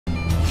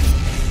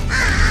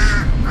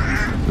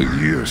A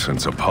year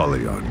since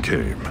Apollyon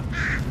came.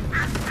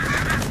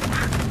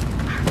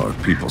 Our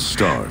people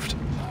starved.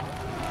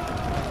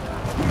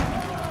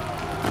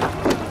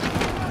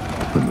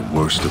 And the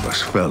worst of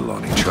us fell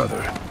on each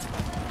other,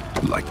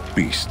 like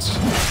beasts.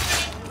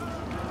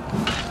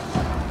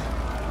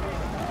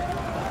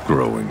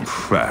 Growing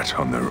fat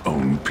on their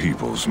own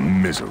people's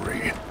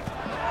misery.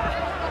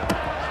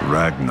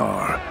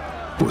 Ragnar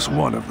was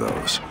one of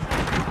those.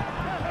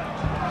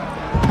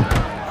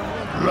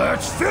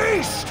 Let's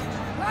feast!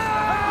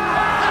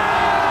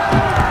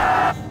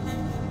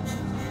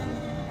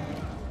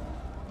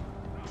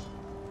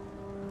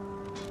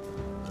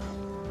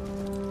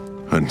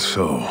 And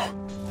so,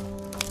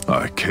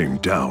 I came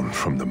down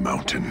from the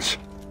mountains.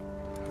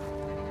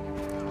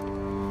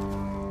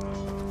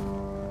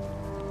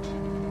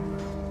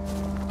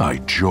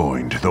 I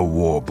joined the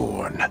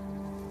Warborn,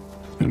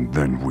 and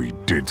then we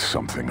did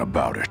something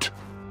about it.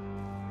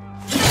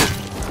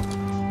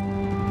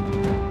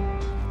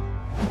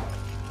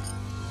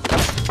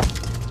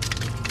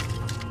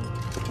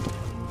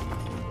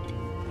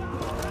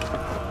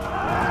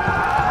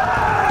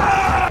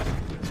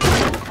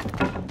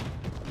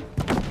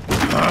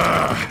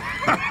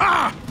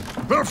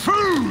 The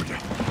food!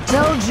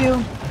 Told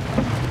you.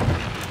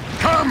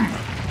 Come!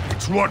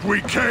 It's what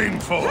we came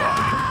for.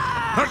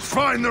 Let's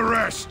find the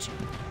rest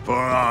for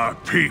our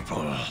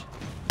people.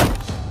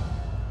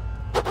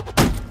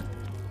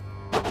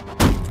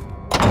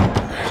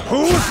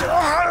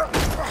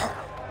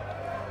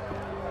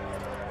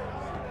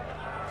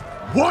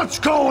 What's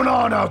going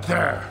on out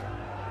there?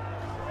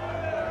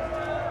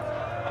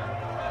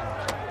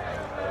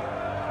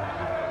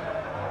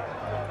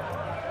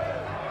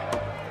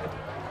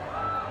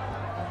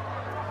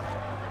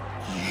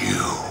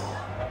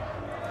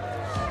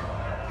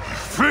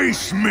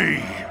 Face me!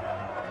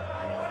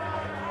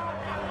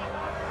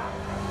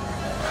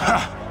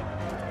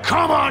 Ha!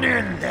 Come on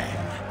in, then!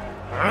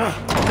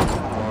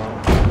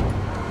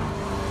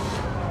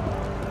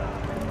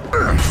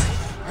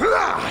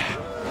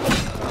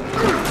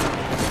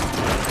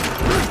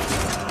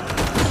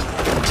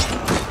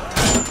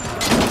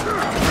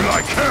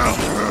 Like hell!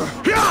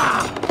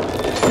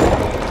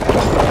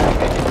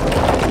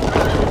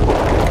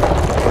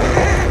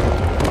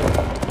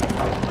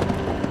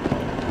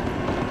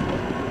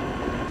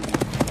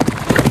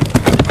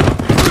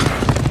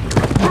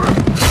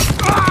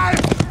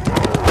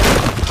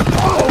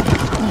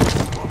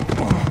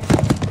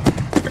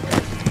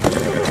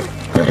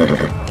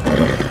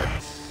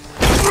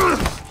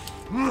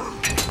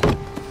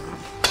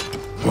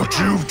 What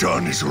you've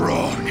done is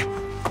wrong.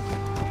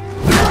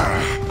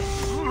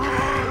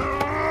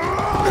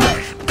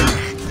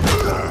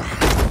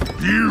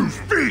 You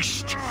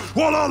feast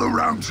while all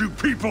around you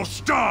people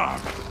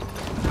starve.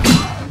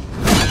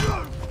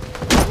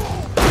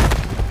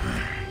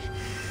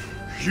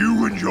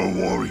 You and your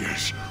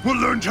warriors will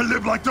learn to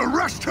live like the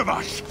rest of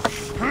us.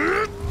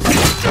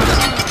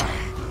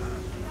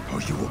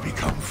 Or you will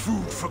become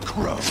food for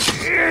crows.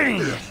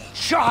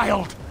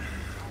 Child!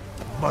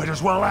 Might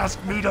as well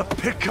ask me to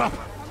pick up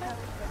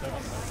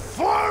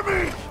for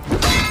me!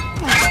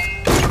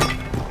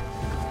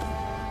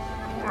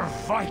 We're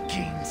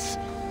Vikings.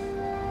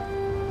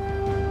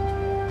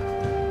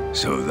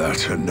 So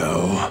that's a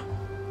no?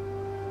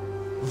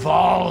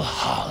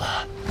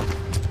 Valhalla.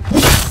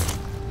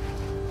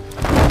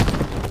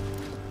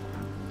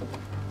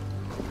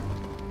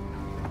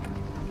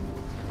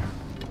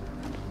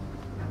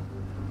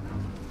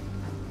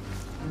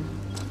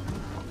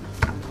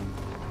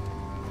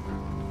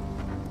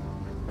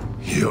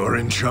 You're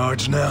in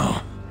charge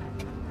now.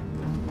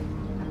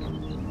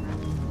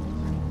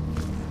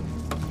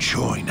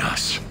 Join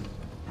us.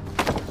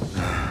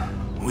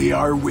 We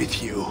are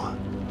with you.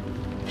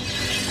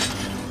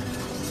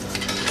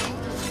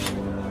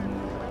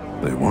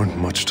 They weren't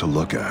much to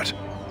look at,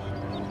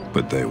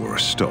 but they were a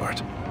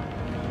start.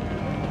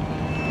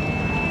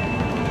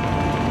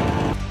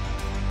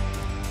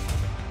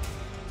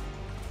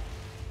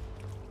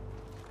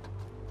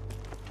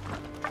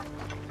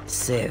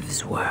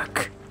 Civ's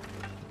work.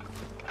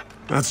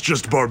 That's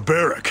just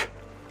barbaric.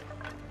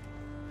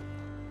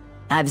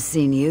 I've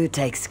seen you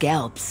take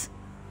scalps.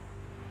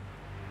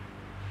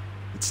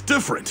 It's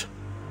different.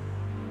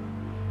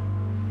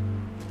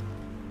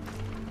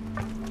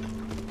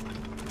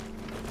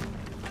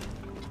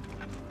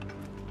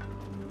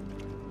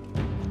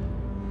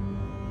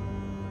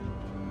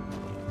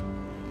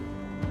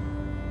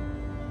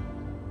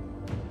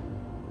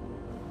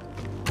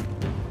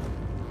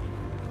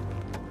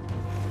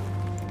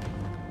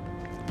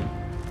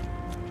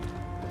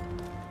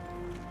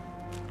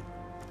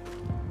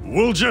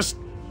 We'll just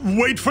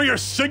wait for your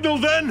signal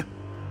then?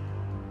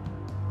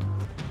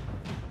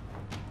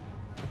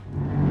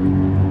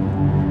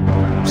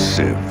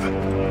 Civ.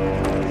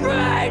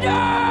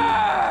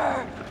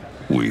 Raider!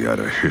 We had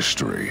a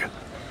history.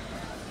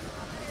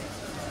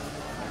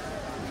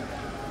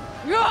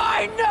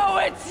 I know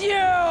it's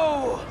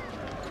you!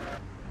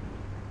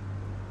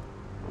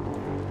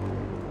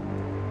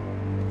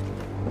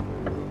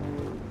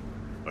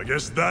 I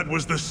guess that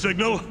was the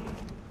signal?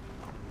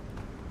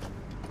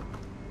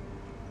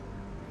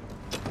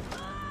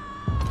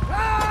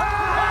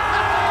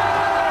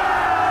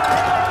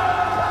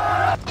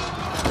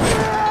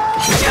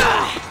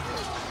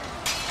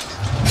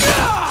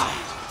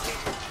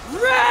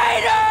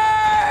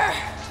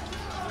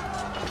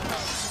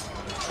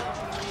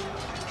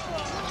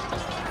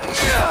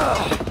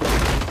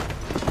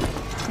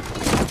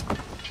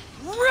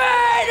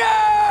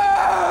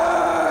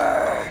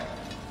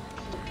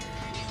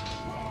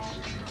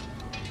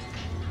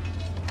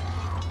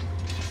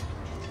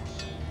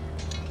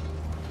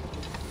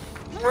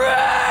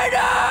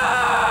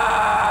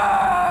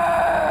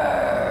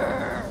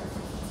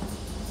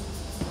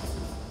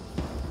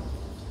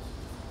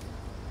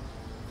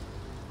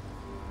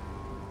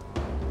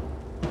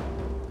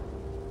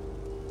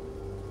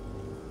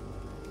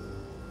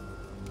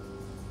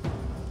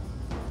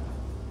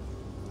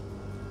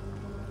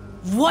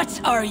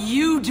 What are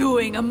you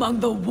doing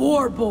among the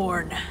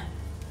Warborn?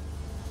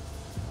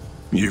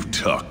 You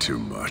talk too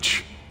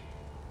much.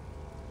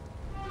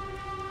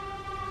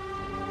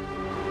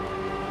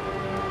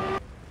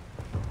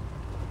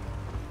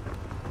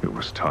 It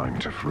was time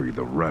to free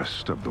the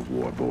rest of the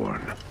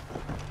Warborn.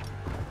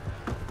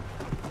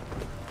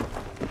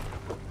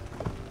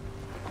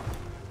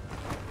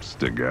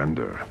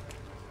 Stigander.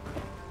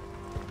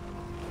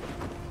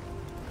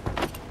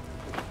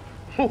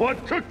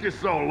 What took you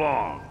so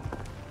long?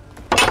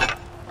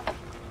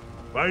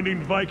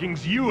 Finding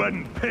Vikings you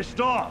hadn't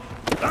pissed off.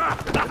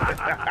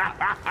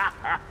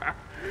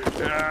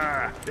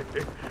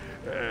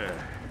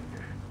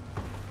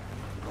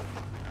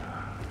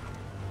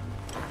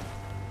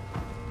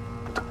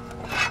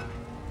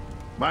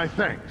 My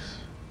thanks,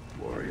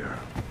 warrior.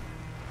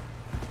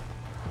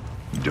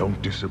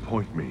 Don't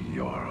disappoint me,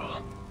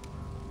 Jarl.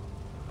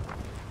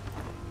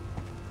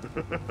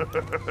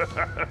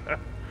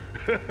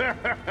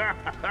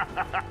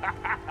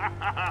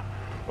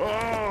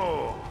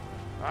 Oh,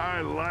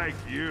 I like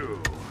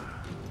you.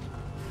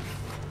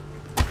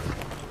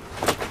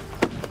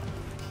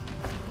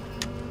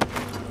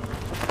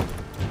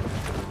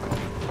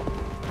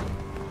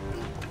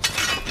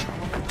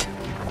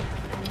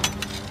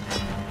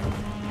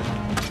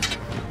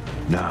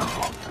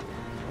 Now,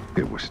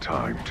 it was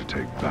time to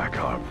take back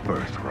our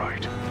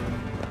birthright.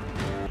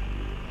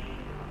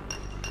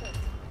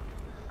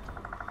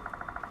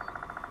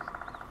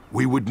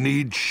 We would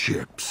need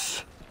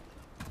ships.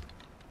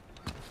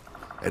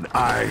 And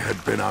I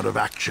had been out of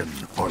action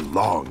for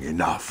long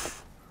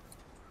enough.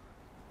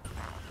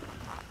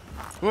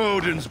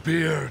 Odin's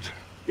beard.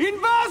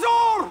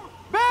 Invasor!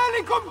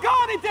 Bellicum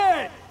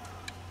canite!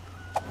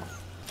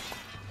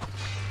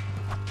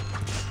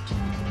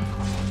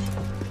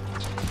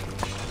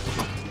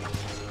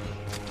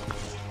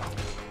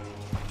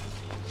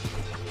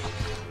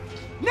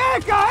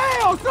 Neca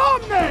eos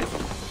omnes!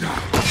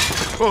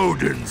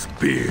 Odin's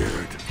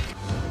beard.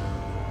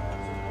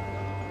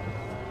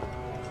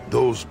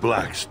 Those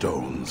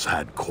Blackstones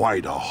had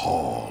quite a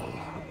haul.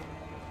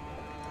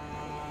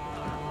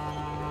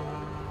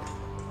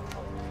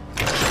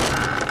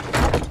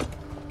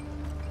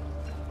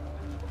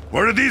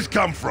 Where did these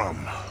come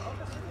from?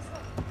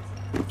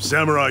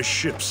 Samurai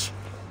ships,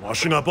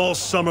 washing up all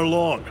summer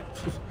long,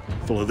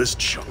 full of this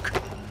junk.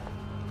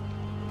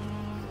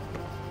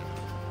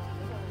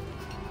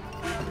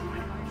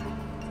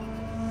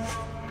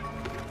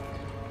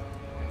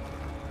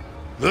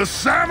 The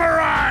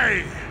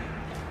samurai!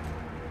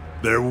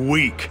 They're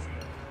weak.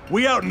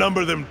 We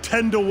outnumber them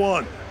 10 to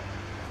 1.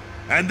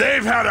 And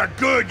they've had a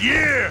good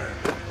year!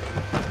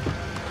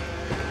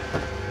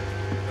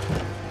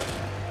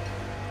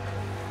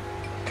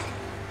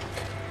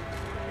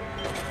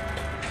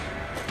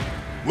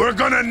 We're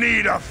gonna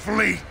need a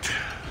fleet.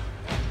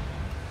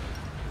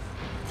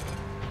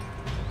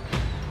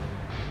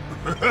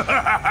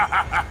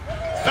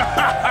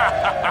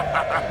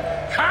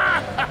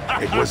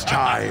 It was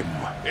time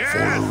for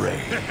a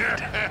raid.